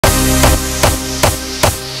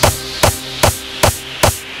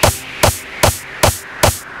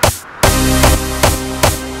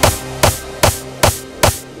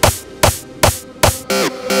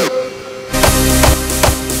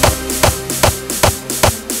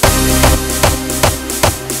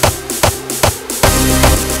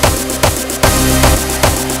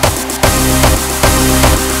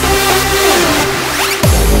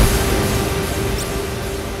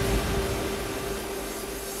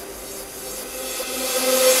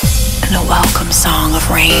and a welcome song of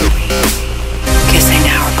rain, kissing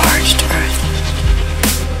our parched earth.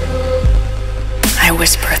 I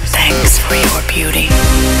whisper thanks for your beauty,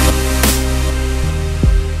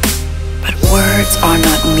 but words are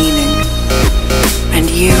not meaning, and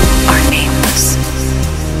you are nameless.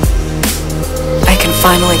 I can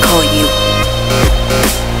finally call you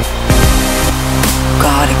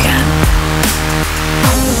God again.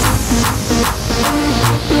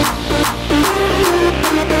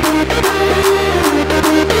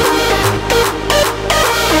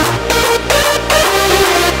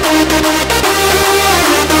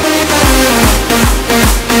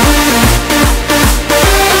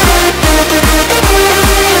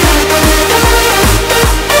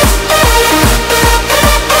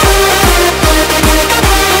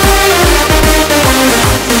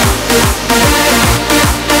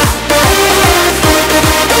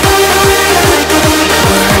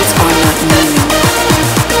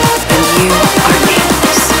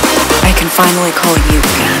 Finally call you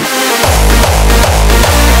again.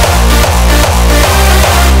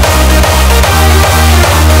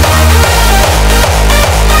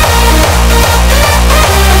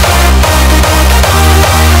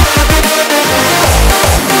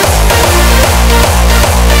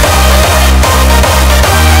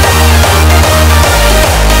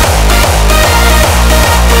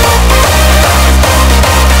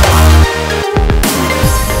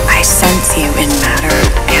 I sense you in matter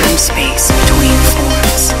and space between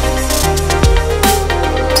forms.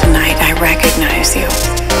 Tonight I recognize you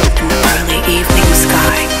in the early evening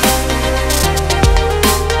sky.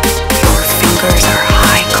 Your fingers are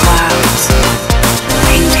high clouds,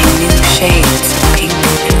 painting new shades of pink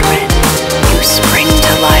and red. You spring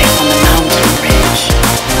to life on the mountain ridge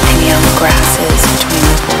and young grasses between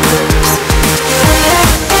the boulders.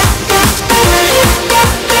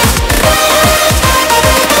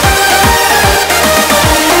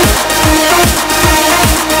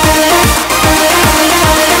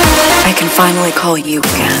 I can finally call you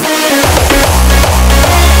again.